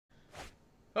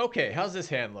Okay, how's this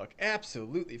hand look?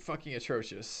 Absolutely fucking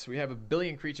atrocious. We have a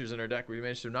billion creatures in our deck. We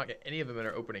managed to not get any of them in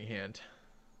our opening hand.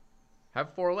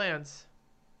 Have 4 lands.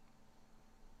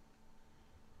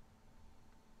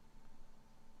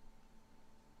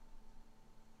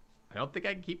 I don't think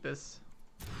I can keep this.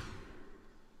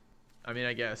 I mean,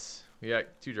 I guess. We got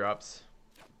 2 drops.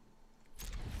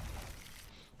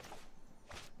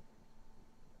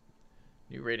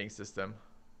 New rating system.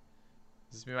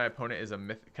 Does this mean my opponent is a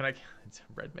myth? Can I? It's a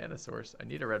red mana source. I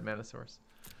need a red mana source.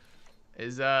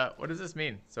 What does this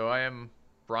mean? So I am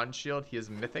Bronze Shield. He is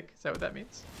mythic. Is that what that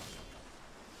means?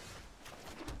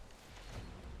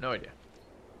 No idea.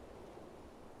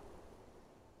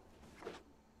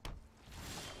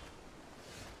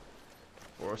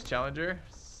 Forest Challenger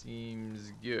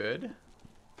seems good.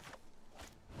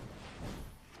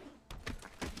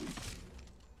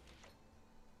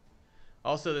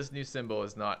 Also, this new symbol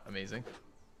is not amazing.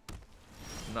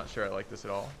 I'm not sure I like this at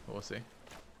all, but we'll see.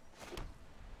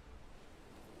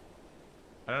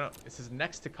 I don't know. It says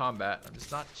next to combat. I'm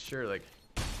just not sure, like...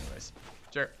 Anyways.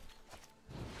 Sure.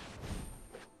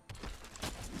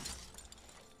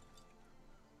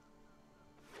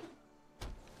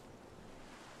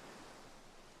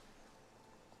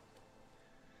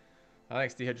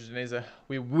 Thanks, Dehydrogenasa.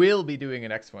 We will be doing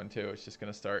an X one too. It's just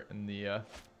gonna start in the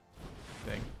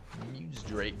thing. Muse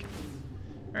Drake.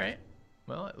 Alright.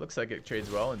 Well, it looks like it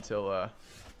trades well until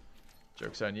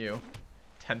joke's on you.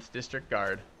 10th District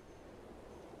Guard.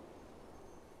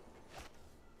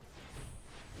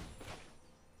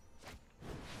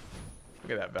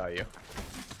 Look at that value.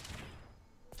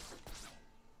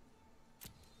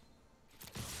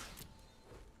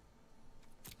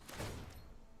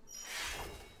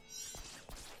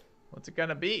 What's it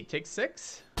gonna be? Take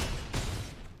 6?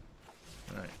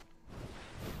 Alright.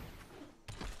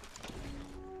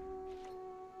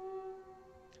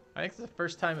 I think it's the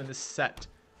first time in this set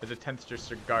that the 10th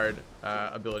District Guard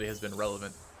ability has been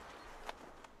relevant.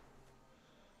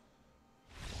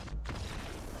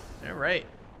 Alright.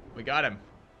 We got him.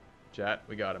 Chat,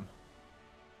 we got him.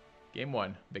 Game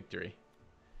 1, victory.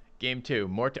 Game 2,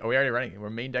 more... Oh, we're already running. We're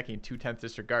main decking 2 10th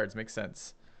District Guards. Makes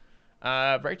sense.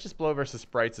 Righteous Blow versus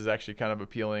Sprites is actually kind of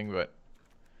appealing, but...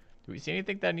 Do we see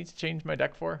anything that needs to change my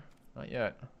deck for? Not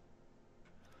yet. Do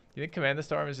you think Command the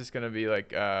Storm is just going to be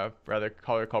like... rather,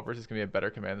 Color Culprits is going to be a better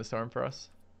Command the Storm for us?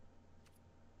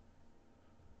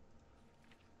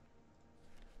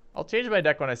 I'll change my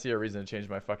deck when I see a reason to change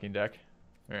my fucking deck.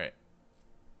 Alright.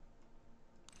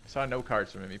 I saw no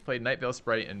cards from him. He played Night Veil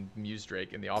Sprite and Muse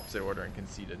Drake in the opposite order and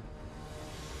conceded.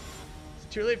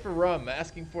 It's too late for rum.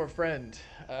 Asking for a friend.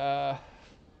 My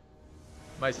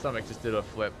stomach just did a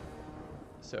flip.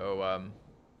 So,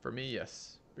 for me,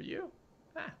 yes. For you?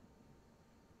 Ah.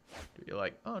 Do you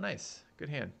like? Oh, nice. Good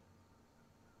hand.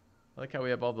 I like how we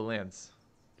have all the lands.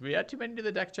 Did we add too many to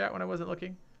the deck, chat, when I wasn't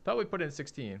looking? Thought we put in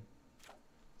 16.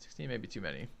 16 may be too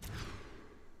many.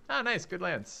 Ah, nice. Good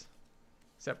lands.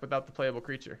 Except without the playable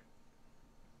creature.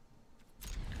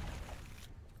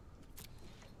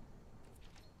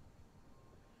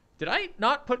 Did I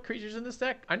not put creatures in this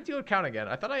deck? I need to go count again.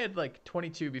 I thought I had like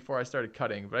 22 before I started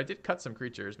cutting, but I did cut some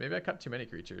creatures. Maybe I cut too many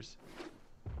creatures.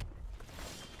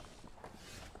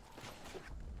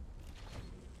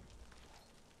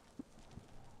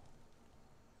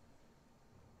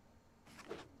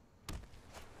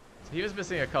 So he was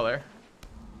missing a color.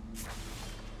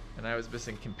 And I was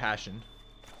missing Compassion.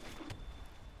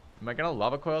 Am I gonna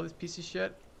lava coil this piece of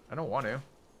shit? I don't want to.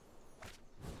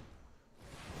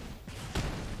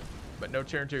 But no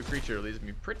turn to a creature leaves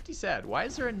me pretty sad. Why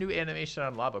is there a new animation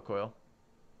on lava coil?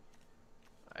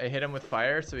 I hit him with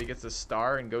fire so he gets a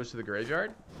star and goes to the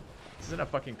graveyard? This isn't a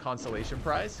fucking consolation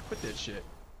prize. Quit this shit.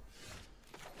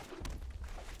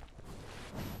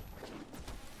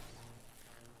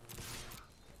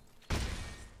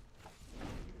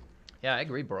 Yeah, I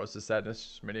agree. Boros is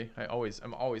sadness, Schmitty.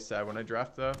 I'm always sad when I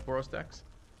draft the Boros decks.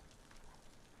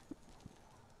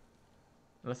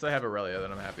 Unless I have Aurelia,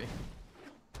 then I'm happy.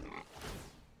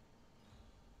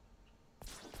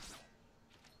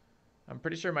 I'm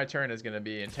pretty sure my turn is going to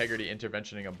be Integrity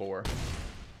Interventioning a boar.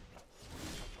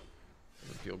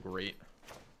 Doesn't feel great.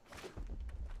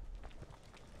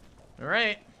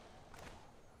 Alright.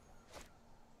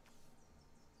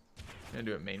 I'm going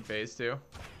to do it main phase too.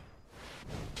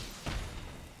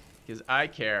 Because I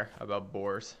care about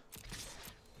boars.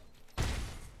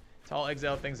 It's all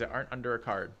exile things that aren't under a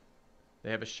card.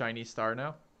 They have a shiny star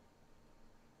now.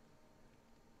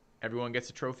 Everyone gets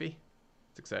a trophy.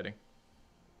 It's exciting.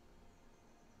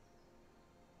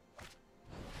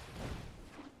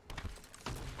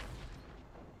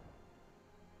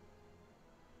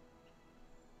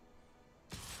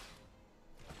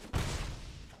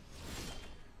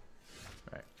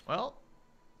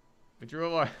 drew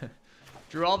all,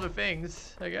 drew all the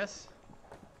things, I guess.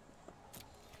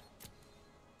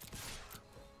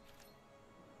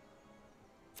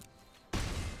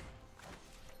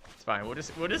 It's fine. We'll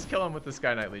just kill him with the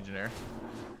Sky Knight Legionnaire.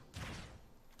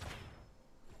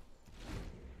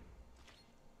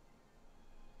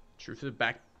 True for the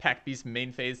backpack beast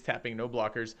main phase, tapping no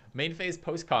blockers. Main phase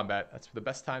post combat. That's the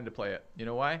best time to play it. You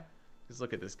know why? Because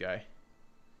look at this guy.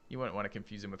 You wouldn't want to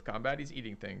confuse him with combat. He's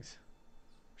eating things.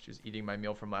 She was eating my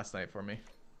meal from last night for me.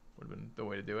 Would have been the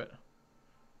way to do it.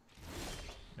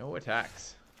 No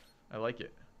attacks. I like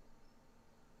it.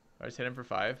 I just hit him for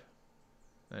 5.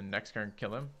 Then next turn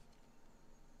kill him.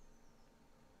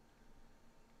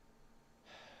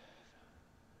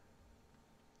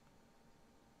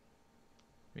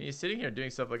 I mean, he's sitting here doing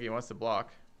stuff like he wants to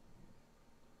block.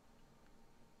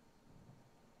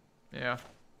 Yeah.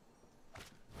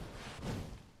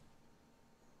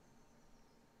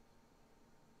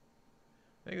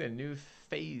 I think the new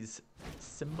phase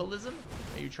symbolism?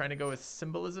 Are you trying to go with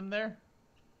symbolism there?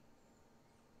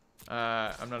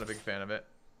 I'm not a big fan of it.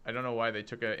 I don't know why they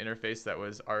took an interface that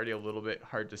was already a little bit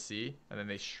hard to see, and then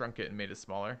they shrunk it and made it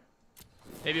smaller.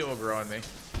 Maybe it will grow on me.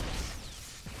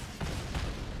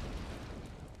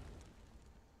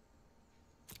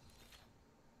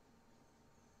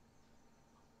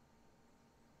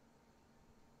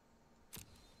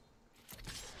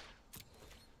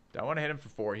 Do I want to hit him for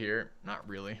 4 here? Not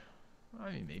really.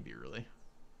 I mean, maybe really.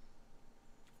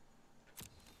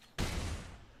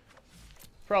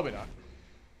 Probably not.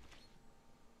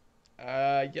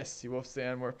 Yes, Wolf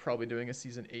Sand, we're probably doing a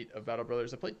season 8 of Battle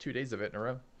Brothers. I played 2 days of it in a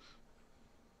row.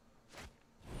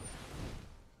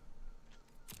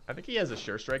 I think he has a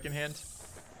Sure Strike in hand. Is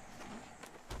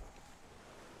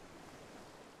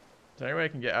there any way I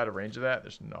can get out of range of that?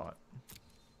 There's not.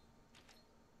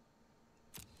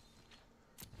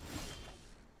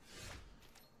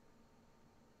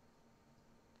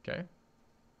 Okay.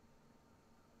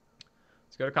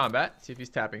 Let's go to combat. See if he's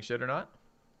tapping shit or not.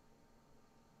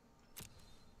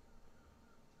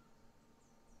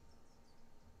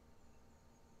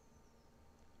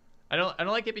 I don't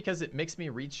like it because it makes me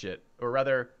read shit. Or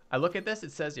rather, I look at this,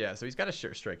 it says, yeah, so he's got a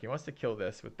Sure Strike. He wants to kill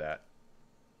this with that.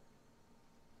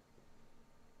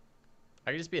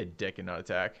 I could just be a dick and not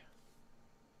attack.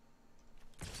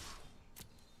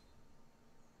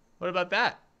 What about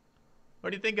that?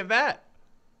 What do you think of that?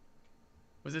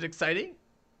 Was it exciting?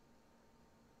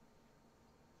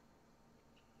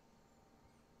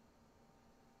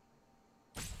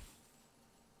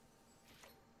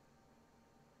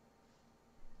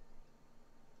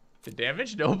 The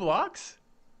damage? No blocks?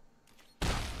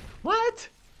 What?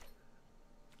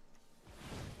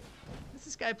 What's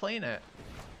this guy playing at?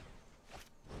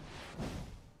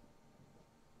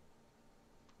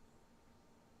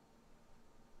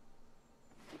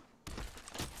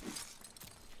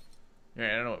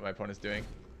 Alright, I don't know what my opponent's doing.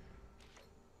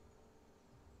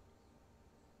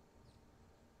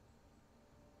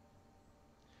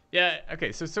 Yeah,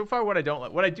 okay, so far what I don't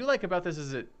like, what I do like about this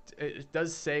is it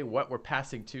does say what we're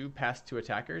passing to, pass to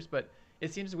attackers, but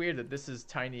it seems weird that this is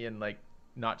tiny and like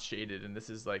not shaded and this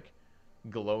is like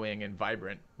glowing and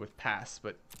vibrant with pass,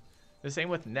 but the same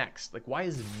with next. Like, why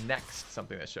is next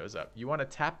something that shows up? You want to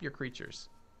tap your creatures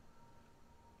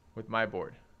with my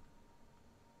board.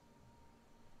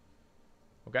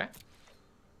 Okay?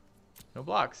 No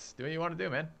blocks. Do what you want to do,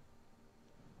 man.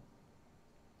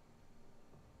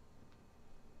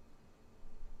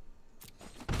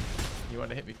 You want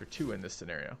to hit me for 2 in this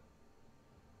scenario.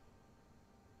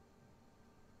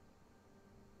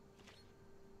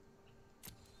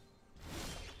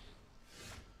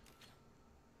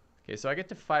 Okay, so I get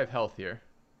to 5 health here.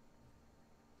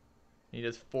 He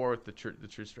does 4 with the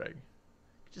true strike.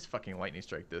 Just fucking lightning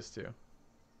strike this too.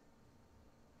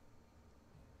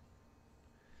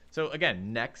 So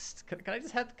again, next. Can I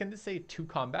just have? Can this say 2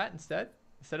 combat instead?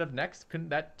 Instead of next, couldn't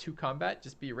that 2 combat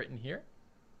just be written here?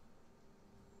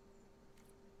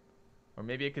 Or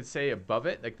maybe it could say above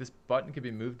it, like this button could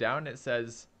be moved down and it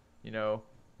says, you know,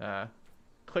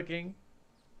 clicking.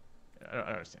 I don't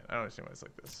understand. I don't understand why it's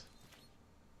like this.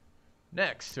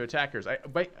 Next to attackers.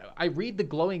 I read the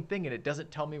glowing thing and it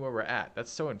doesn't tell me where we're at.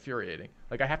 That's so infuriating.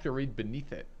 Like I have to read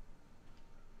beneath it.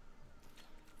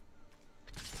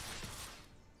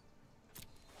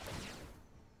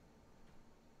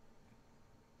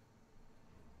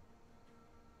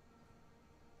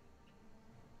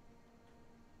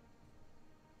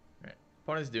 Alright.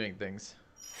 Opponent's doing things.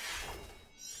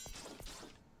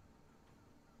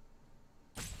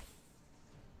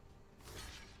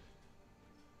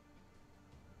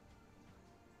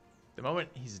 The moment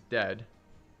he's dead.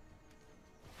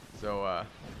 So,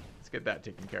 let's get that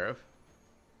taken care of.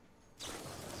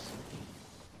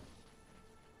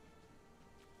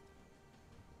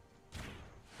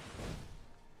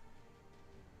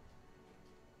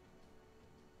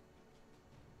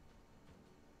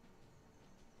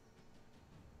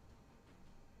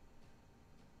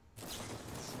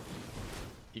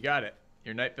 You got it.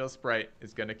 Your Nightveil Sprite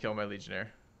is going to kill my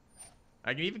Legionnaire.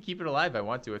 I can even keep it alive if I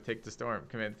want to with Take the Storm.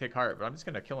 Command Take Heart, but I'm just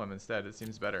going to kill him instead. It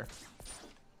seems better.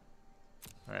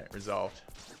 Alright, resolved.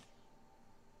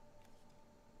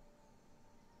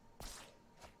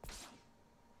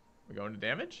 We going to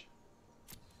damage?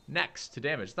 Next to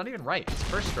damage. It's not even right. It's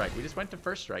first strike. We just went to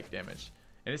first strike damage.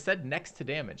 And it said next to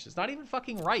damage. It's not even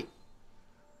fucking right.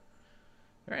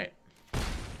 Alright.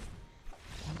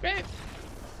 Okay.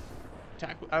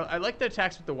 Attack. I like the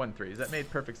attacks with the 1/3s. That made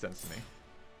perfect sense to me.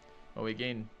 Well, we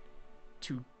gain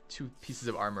two pieces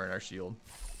of armor in our shield.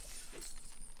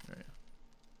 Alright.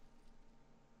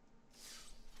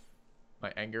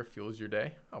 My anger fuels your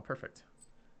day. Oh, perfect.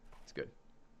 It's good.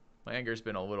 My anger's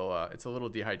been a little, it's a little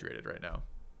dehydrated right now.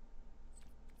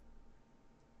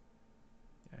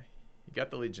 Yeah, he got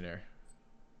the Legionnaire.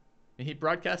 And he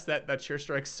broadcast that Sheer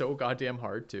Strike so goddamn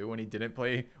hard, too, when he didn't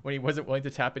play, when he wasn't willing to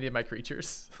tap any of my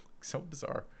creatures. So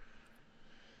bizarre.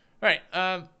 Alright,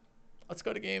 let's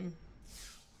go to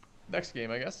next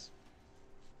game, I guess.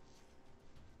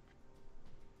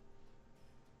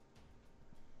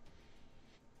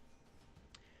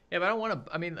 Yeah, but I don't want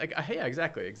to, I mean, like, yeah,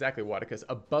 exactly, Waticus.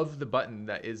 Above the button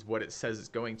that is what it says it's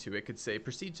going to, it could say,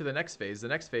 proceed to the next phase. The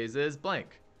next phase is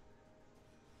blank.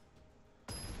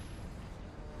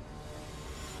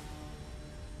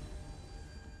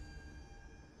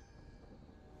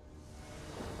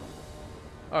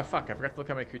 Oh, fuck, I forgot to look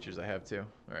how many creatures I have, too.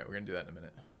 Alright, we're gonna do that in a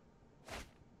minute.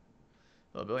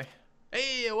 Hello, Billy.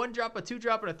 Hey, a 1-drop, a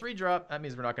 2-drop, and a 3-drop. That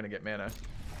means we're not gonna get mana.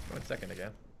 Go in second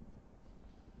again.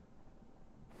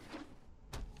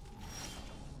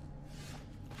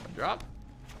 Drop.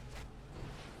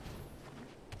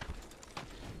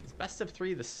 Is best of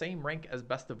 3 the same rank as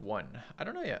best of 1? I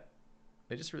don't know yet.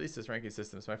 They just released this ranking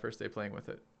system. It's my first day playing with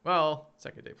it. Well,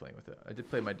 second day playing with it. I did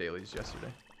play my dailies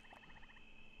yesterday.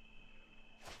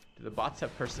 Do the bots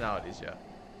have personalities yet?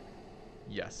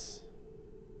 Yes.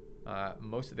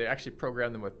 They actually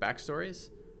program them with backstories.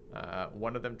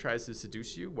 One of them tries to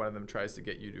seduce you. One of them tries to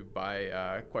get you to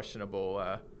buy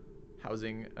questionable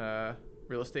housing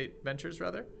real estate ventures,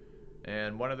 rather.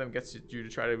 And one of them gets you to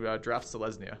try to draft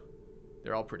Selesnya.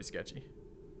 They're all pretty sketchy.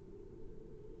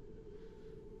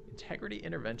 Integrity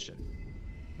Intervention.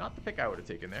 Not the pick I would have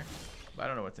taken there, but I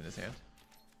don't know what's in his hand.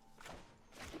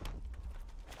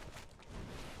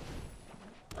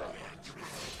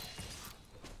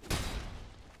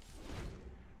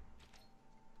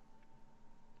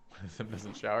 One of them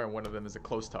doesn't shower, and one of them is a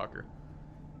close talker.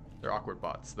 They're awkward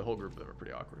bots. The whole group of them are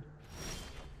pretty awkward.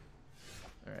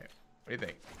 Alright, what do you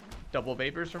think? Double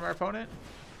Vapors from our opponent?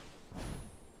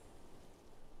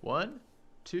 1,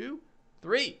 2,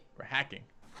 3. We're hacking.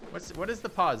 What is the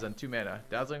pause on 2 mana?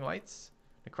 Dazzling Lights?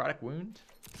 Necrotic Wound?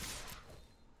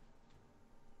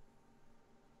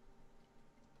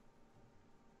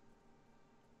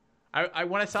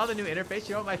 When I saw the new interface,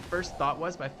 you know what my first thought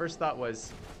was? My first thought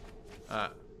was,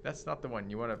 that's not the one.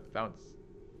 You want to bounce?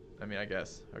 I mean, I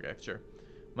guess. Okay, sure.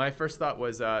 My first thought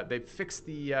was they fixed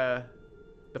the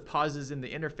pauses in the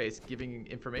interface giving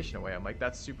information away. I'm like,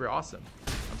 that's super awesome.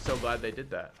 I'm so glad they did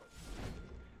that.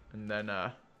 And then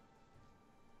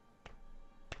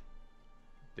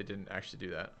they didn't actually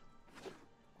do that.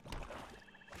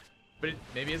 But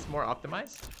maybe it's more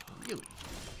optimized? Really?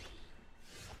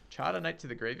 Chad a Knight to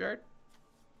the graveyard?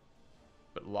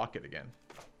 But lock it again.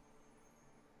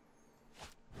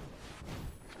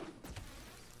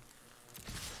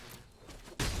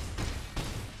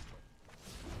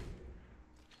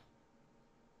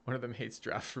 One of them hates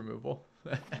draft removal.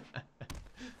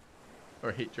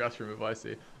 Or hate draft removal, I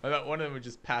see. I thought one of them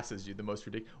just passes you the most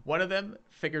ridiculous. One of them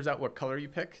figures out what color you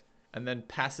pick and then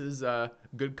passes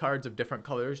good cards of different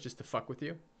colors just to fuck with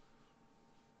you.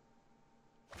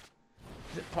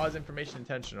 Is it pause information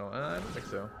intentional? I don't think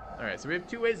so. Alright, so we have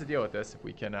 2 ways to deal with this. If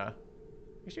we can, actually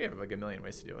we have like a million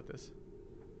ways to deal with this.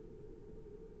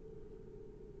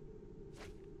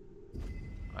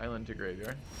 Island to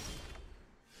graveyard.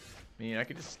 I mean, I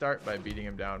could just start by beating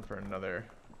him down for another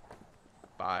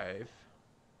 5.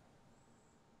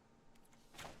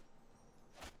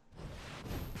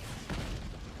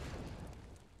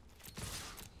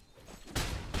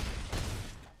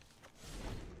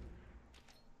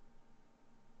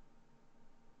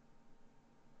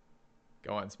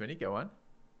 Go on, Smitty, go on.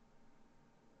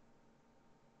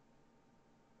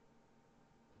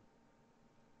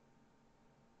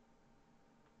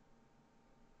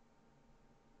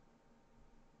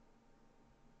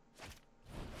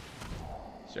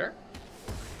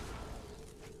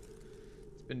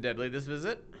 Been deadly this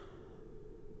visit.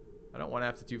 I don't want to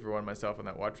have to 2-for-1 myself on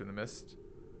that Watcher in the Mist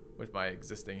with my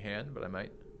existing hand, but I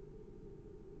might.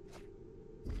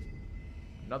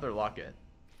 Another locket.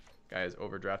 Guy has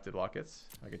overdrafted lockets.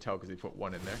 I can tell because he put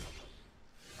 1 in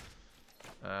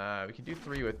there. We can do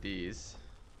 3 with these.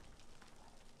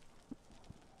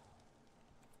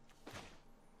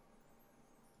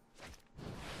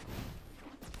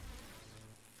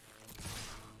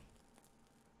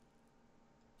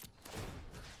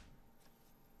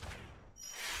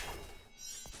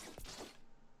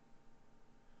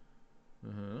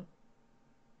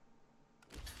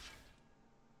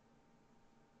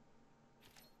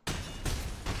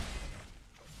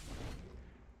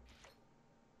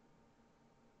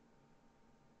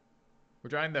 We're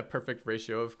drawing the perfect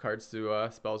ratio of cards to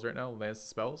spells right now, lands to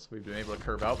spells. We've been able to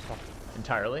curve out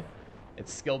entirely.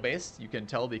 It's skill-based, you can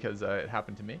tell because it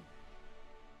happened to me.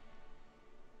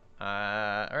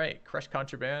 Alright, Crush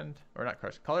Contraband, or not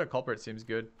Crush, Color Culprit seems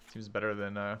good. Seems better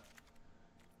than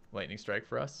Lightning Strike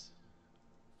for us.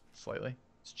 Slightly,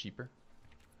 it's cheaper.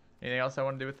 Anything else I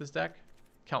want to do with this deck?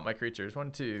 Count my creatures.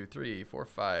 1, 2, 3, 4,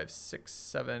 5, 6,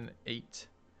 7, 8...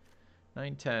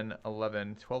 9, 10,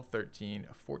 11, 12, 13,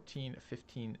 14,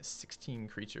 15, 16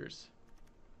 creatures.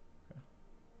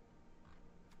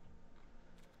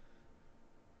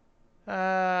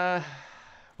 Okay.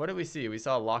 What did we see? We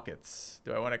saw lockets.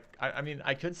 Do I want to... I mean,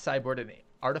 I could sideboard an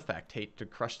artifact hate to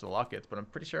crush the lockets, but I'm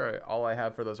pretty sure all I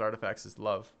have for those artifacts is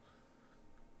love.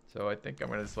 So I think I'm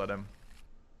going to just let him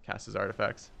cast his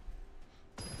artifacts.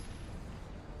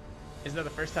 Isn't that the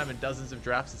first time in dozens of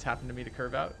drafts it's happened to me to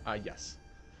curve out? Yes.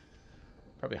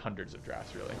 Probably hundreds of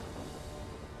drafts, really.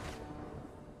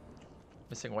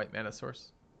 Missing white mana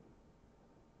source.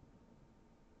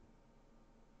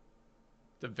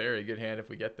 It's a very good hand if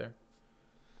we get there.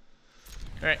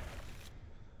 Alright.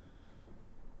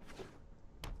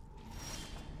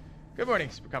 Good morning,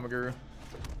 Super Kamaguru.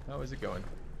 How is it going?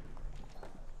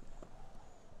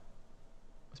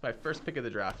 It's my first pick of the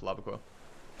draft, Lavaquo.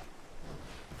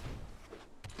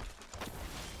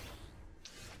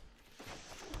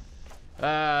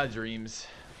 Dreams.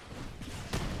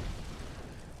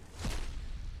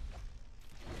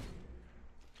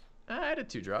 I had a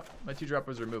 2-drop. My 2-drop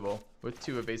was removal with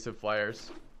 2 evasive flyers.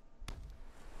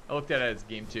 I looked at it as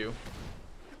game 2.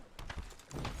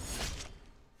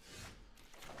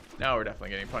 Now we're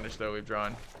definitely getting punished though. We've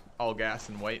drawn all gas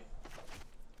and white.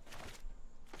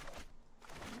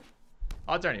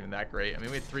 Odds aren't even that great. I mean,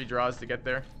 we had 3 draws to get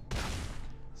there.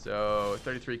 So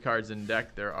 33 cards in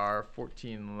deck. There are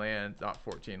 14 lands, not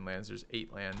 14 lands. There's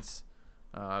 8 lands.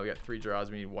 We got 3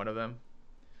 draws. We need 1 of them.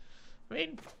 I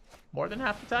mean, more than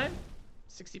half the time.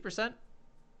 60%.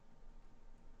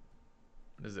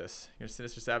 What is this? You're gonna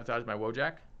Sinister Sabotage my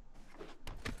Wojak?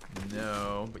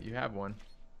 No, but you have one.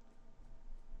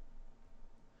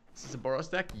 Is this a Boros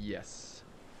deck? Yes.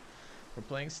 We're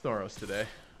playing Snoros today.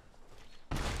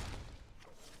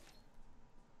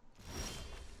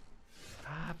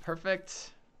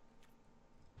 Perfect.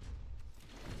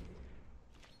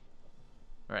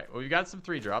 Alright, well, we've got some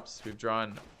 3-drops. We've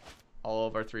drawn all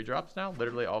of our 3-drops now.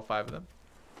 Literally all 5 of them.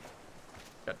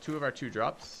 Got 2 of our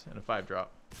 2-drops and a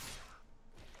 5-drop.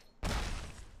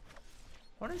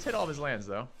 Wonder's hit all of his lands,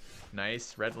 though.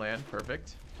 Nice. Red land.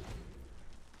 Perfect.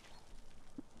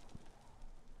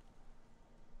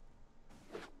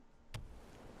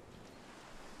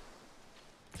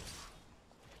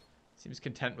 Seems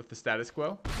content with the status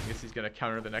quo. I guess he's going to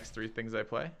counter the next 3 things I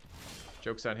play.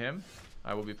 Joke's on him.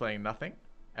 I will be playing nothing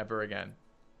ever again.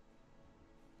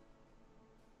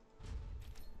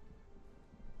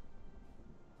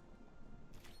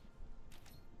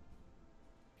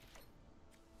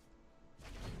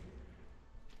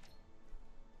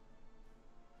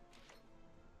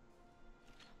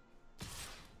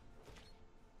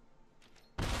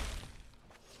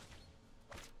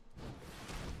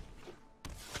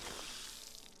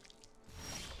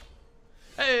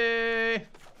 Hey!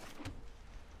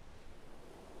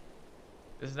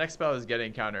 This next spell is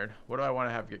getting countered. What do I want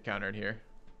to have get countered here?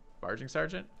 Barging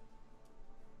Sergeant?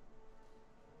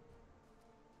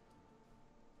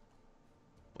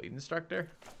 Bleed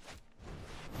Instructor?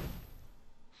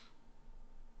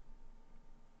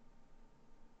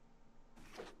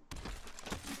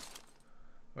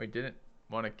 We didn't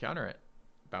want to counter it.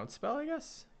 Bounce spell, I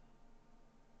guess?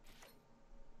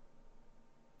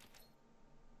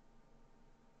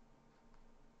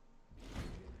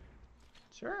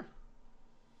 Sure.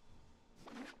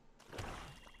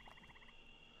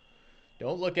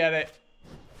 Don't look at it.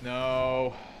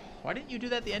 No. Why didn't you do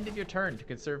that at the end of your turn to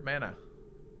conserve mana?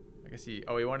 I guess he...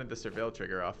 Oh, he wanted the Surveil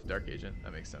trigger off Dark Agent.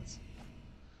 That makes sense.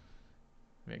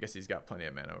 I mean, I guess he's got plenty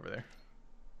of mana over there.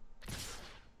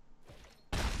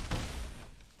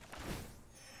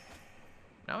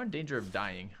 Now in danger of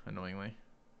dying, annoyingly.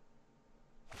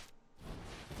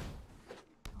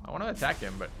 I want to attack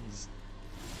him, but he's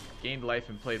gained life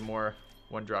and played more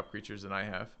one-drop creatures than I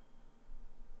have.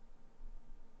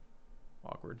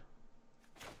 Awkward.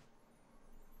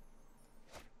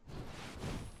 I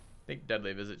think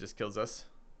Deadly Visit just kills us.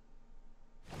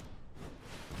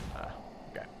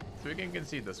 Okay, so we can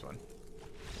concede this one.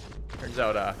 Turns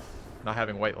out not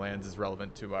having white lands is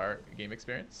relevant to our game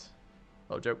experience.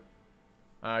 Hello, joke.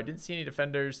 I didn't see any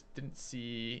defenders. Didn't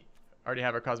see... Already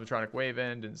have our Cosmotronic Wave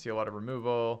in. Didn't see a lot of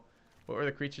removal. What were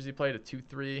the creatures he played? A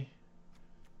 2/3?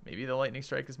 Maybe the Lightning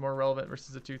Strike is more relevant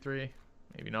versus a 2/3.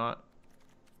 Maybe not.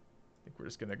 I think we're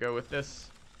just going to go with this.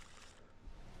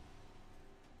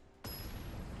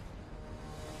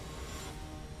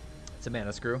 It's a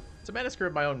mana screw. It's a mana screw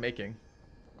of my own making,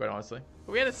 quite honestly.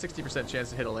 But we had a 60%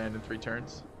 chance to hit a land in 3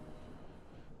 turns.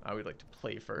 We'd like to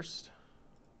play first.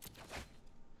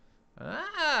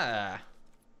 Ah!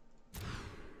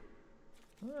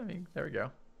 I mean, there we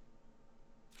go.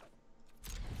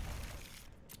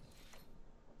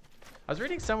 I was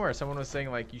reading somewhere, someone was saying,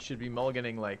 like, you should be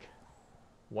mulliganing, like,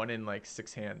 1 in, like,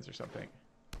 6 hands or something.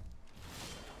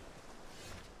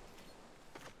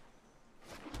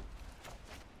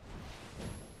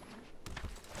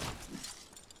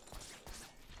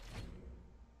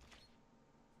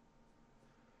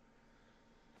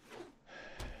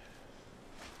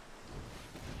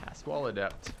 Castwall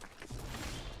Adept.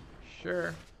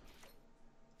 Sure.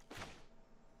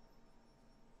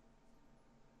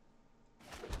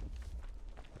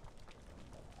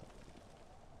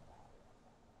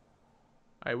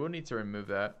 I will need to remove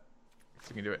that, so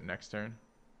we can do it next turn.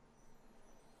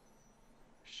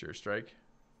 Sure Strike.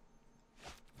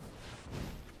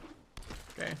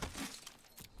 Okay.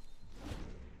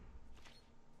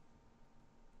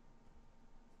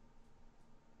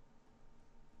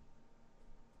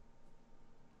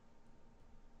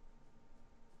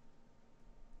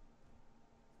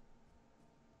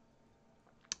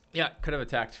 Yeah, could have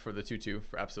attacked for the 2/2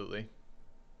 for absolutely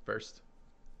first.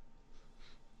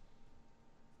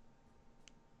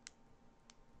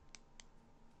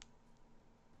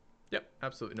 Yep,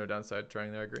 absolutely no downside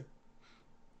trying there, I agree.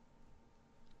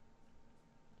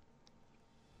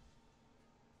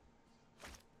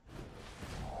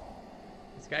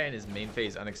 This guy in his main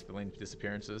phase, unexplained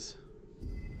disappearances.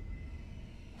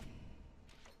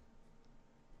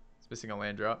 He's missing a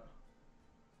land drop.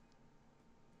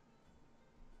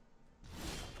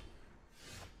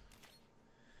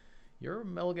 Your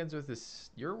mulligans with this,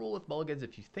 your rule with mulligans,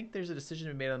 if you think there's a decision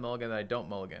to be made on the mulligan, then I don't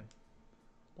mulligan.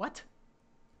 What?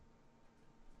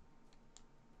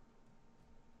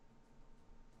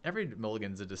 Every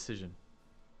mulligan's a decision.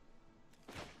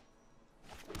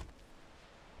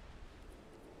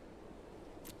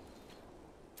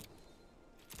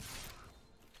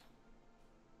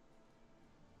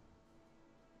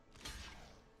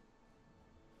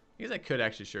 I guess I could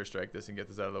actually Sure Strike this and get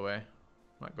this out of the way. I'm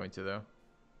not going to, though.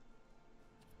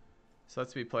 So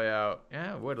let's me play out.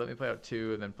 Yeah, it would let me play out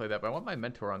 2 and then play that. But I want my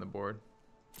Mentor on the board.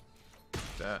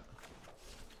 Like that.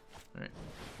 All right.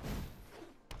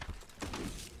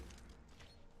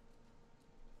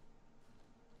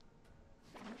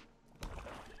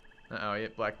 Uh-oh, he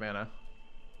hit black mana.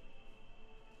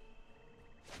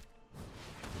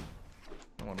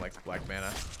 No one likes black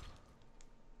mana.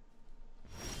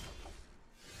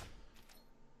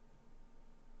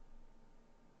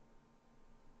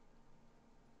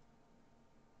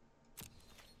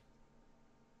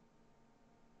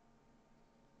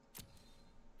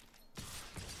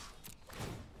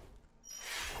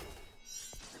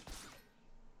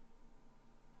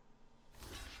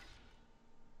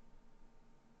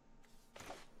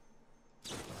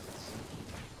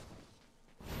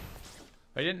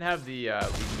 If I didn't have the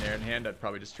Legionnaire in hand, I'd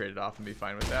probably just trade it off and be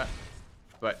fine with that.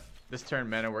 But this turn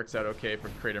mana works out okay for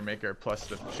Crater Maker plus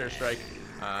the Sure Strike,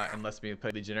 and lets me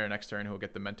play Legionnaire next turn, who will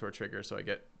get the Mentor trigger, so I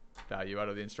get value out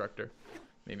of the Instructor.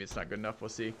 Maybe it's not good enough, we'll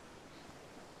see.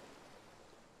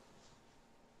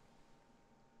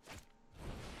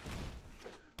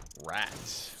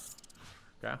 Rat.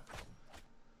 Okay.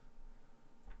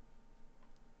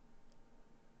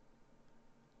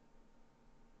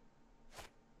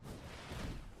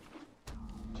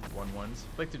 1/1s.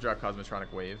 I'd like to draw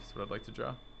Cosmotronic Wave, is what I'd like to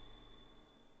draw.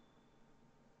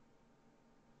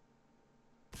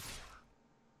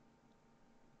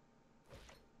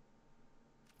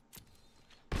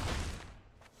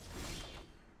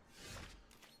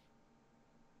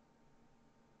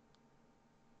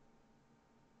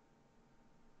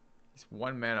 He's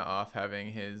 1 mana off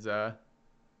having his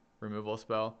removal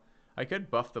spell. I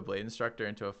could buff the Blade Instructor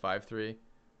into a 5/3,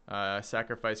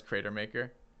 sacrifice Crater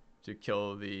Maker to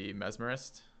kill the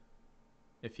Mesmerist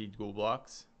if he ghoul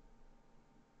blocks.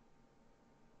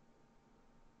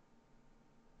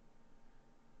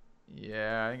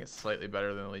 Yeah, I think it's slightly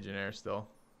better than the Legionnaire still.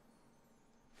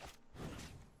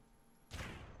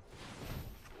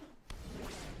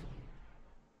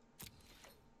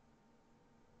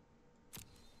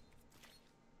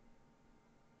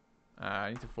 I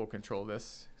need to full control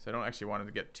this because I don't actually want him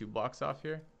to get 2 blocks off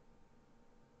here.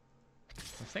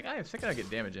 I was thinking I'd get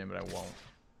damage in, but I won't.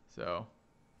 So,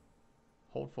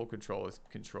 hold full control is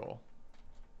control.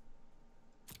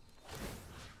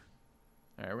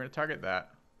 Alright, we're going to target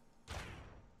that. I'm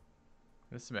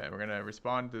going to submit. We're going to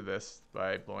respond to this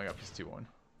by blowing up his 2/1.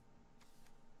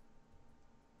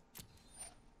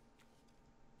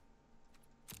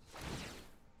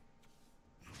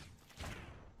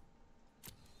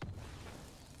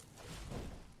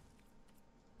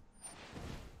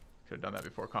 Could have done that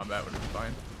before combat, would have been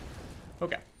fine.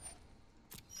 Okay.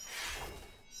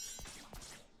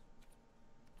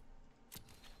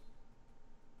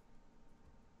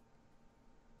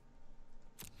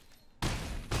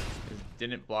 Just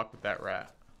didn't block with that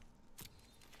rat.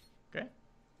 Okay.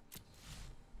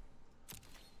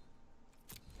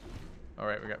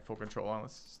 Alright, we got full control on.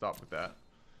 Let's stop with that.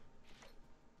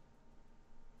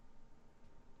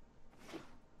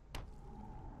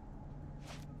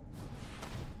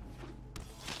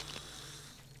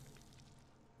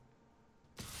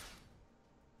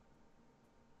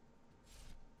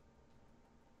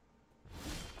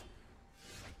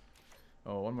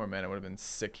 Oh, 1 more mana would have been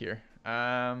sick here.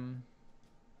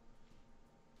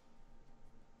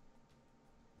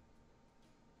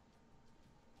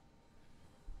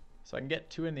 So I can get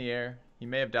 2 in the air. He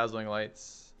may have Dazzling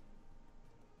Lights.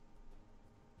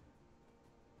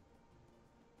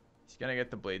 He's gonna get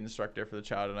the Blade Instructor for the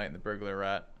Child of Night and the Burglar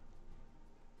Rat.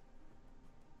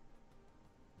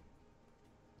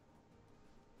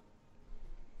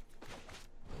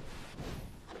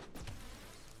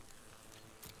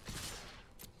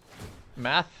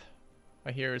 Math,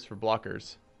 I hear, is for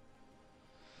blockers.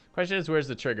 Question is, where's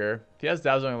the trigger? If he has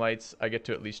Dazzling Lights, I get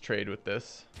to at least trade with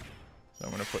this. So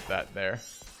I'm going to put that there.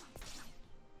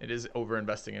 It is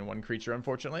over-investing in 1 creature,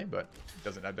 unfortunately, but it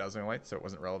doesn't have Dazzling Lights, so it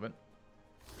wasn't relevant.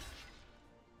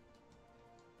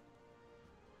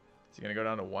 Is he going to go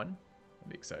down to 1? That'd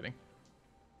be exciting.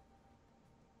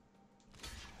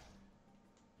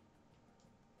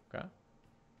 Okay.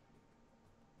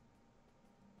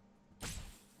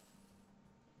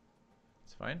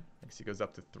 Fine. I guess he goes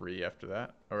up to 3 after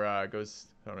that. Or goes,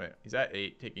 oh no, he's at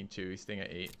 8, taking 2. He's staying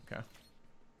at 8. Okay.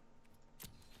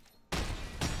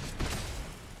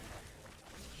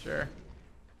 Sure.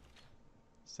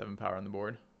 7 power on the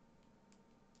board.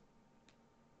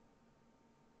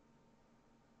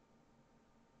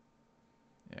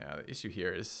 Yeah, the issue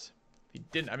here is he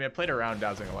didn't. I mean, I played around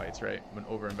Dazzling Lights, right? I'm gonna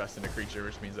overinvest in a creature,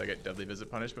 which means I get Deadly Visit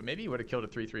punished. But maybe he would have killed a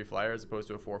 3/3 flyer as opposed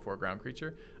to a 4/4 ground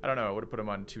creature. I don't know. I would have put him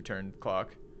on 2-turn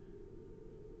clock.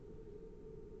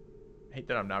 I hate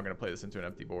that I'm now gonna play this into an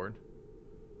empty board.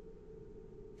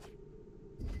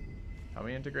 How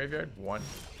many into graveyard? 1.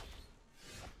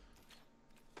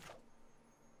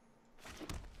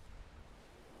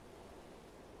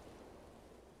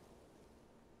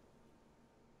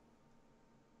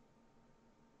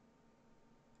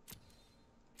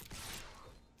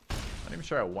 I'm not even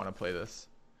sure I want to play this.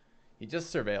 He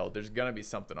just surveilled. There's gonna be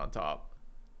something on top.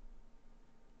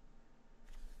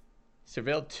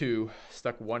 Surveilled 2,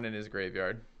 stuck 1 in his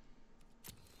graveyard.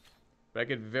 But I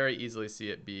could very easily see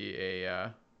it be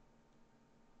a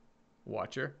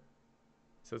Watcher.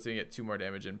 So it's gonna get 2 more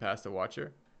damage in past the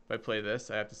Watcher. If I play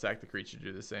this, I have to sack the creature to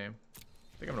do the same.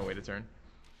 I think I'm gonna wait a turn.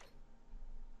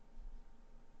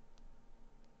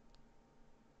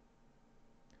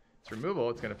 It's removal.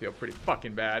 It's gonna feel pretty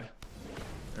fucking bad.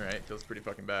 Alright, feels pretty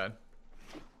fucking bad.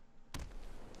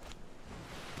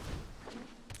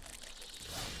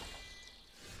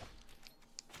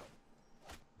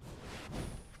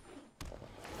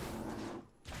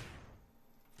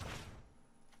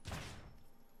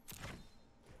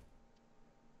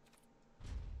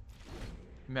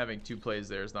 Him having 2 plays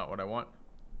there is not what I want.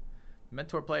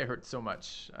 Mentor play hurts so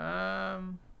much. I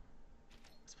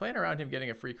was playing around him getting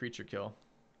a free creature kill.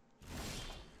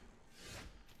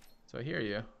 So I hear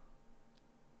you.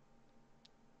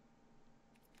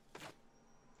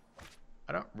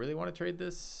 I don't really want to trade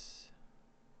this.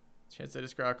 Chance I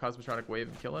just grab a Cosmotronic Wave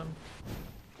and kill him.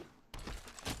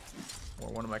 Or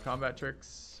one of my combat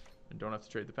tricks. And don't have to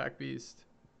trade the Pack Beast.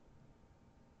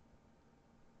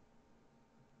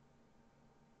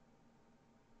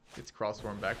 Gets Crawl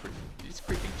Swarm back for he's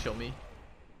creeping chill me.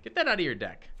 Get that out of your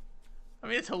deck. I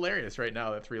mean, it's hilarious right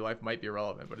now that 3 life might be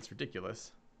irrelevant, but it's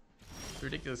ridiculous. It's a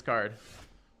ridiculous card.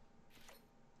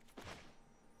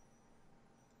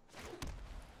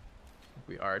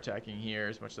 We are attacking here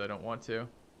as much as I don't want to.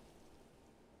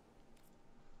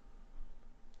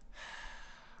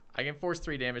 I can force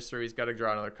 3 damage through. He's got to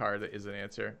draw another card that is an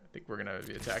answer. I think we're going to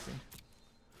be attacking.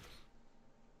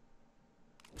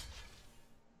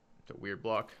 It's a weird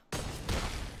block.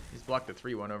 He's blocked a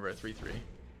 3-1 over a 3-3.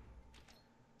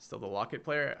 Still the Locket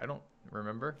player? I don't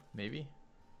remember. Maybe.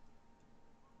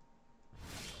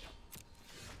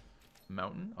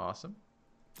 Mountain. Awesome.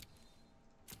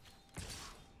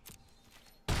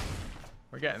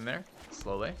 We're getting there.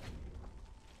 Slowly.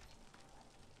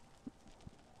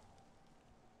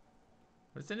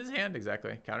 What's in his hand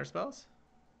exactly? Counter spells?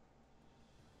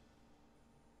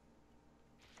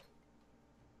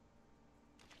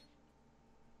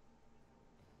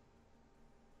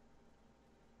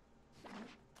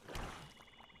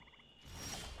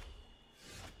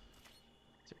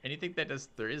 Is there anything that does...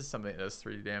 There is something that does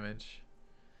 3 damage.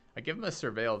 I give him a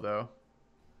Surveil though.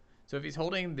 So if he's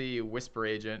holding the Whisper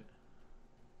Agent...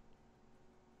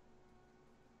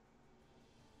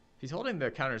 If he's holding the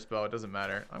counter spell, it doesn't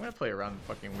matter. I'm gonna play around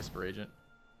the fucking Whisper Agent.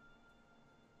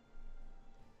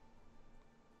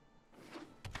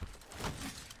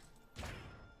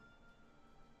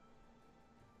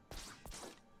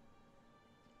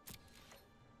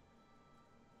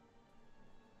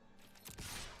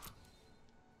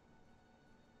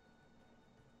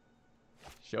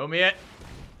 Show me it.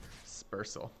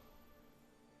 Spursel.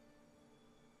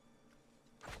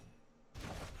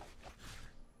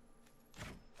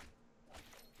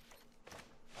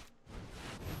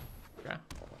 Okay.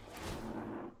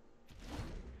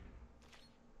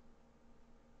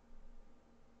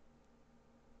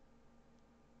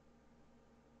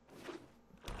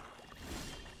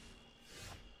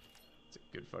 It's a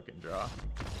good fucking draw. All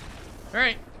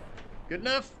right. Good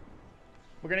enough.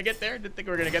 We're gonna get there. Didn't think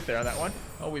we were gonna get there on that one.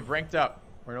 Oh, we've ranked up.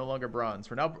 We're no longer bronze.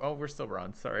 We're now. Oh, we're still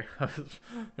bronze. Sorry.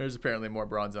 There's apparently more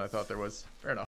bronze than I thought there was. Fair enough.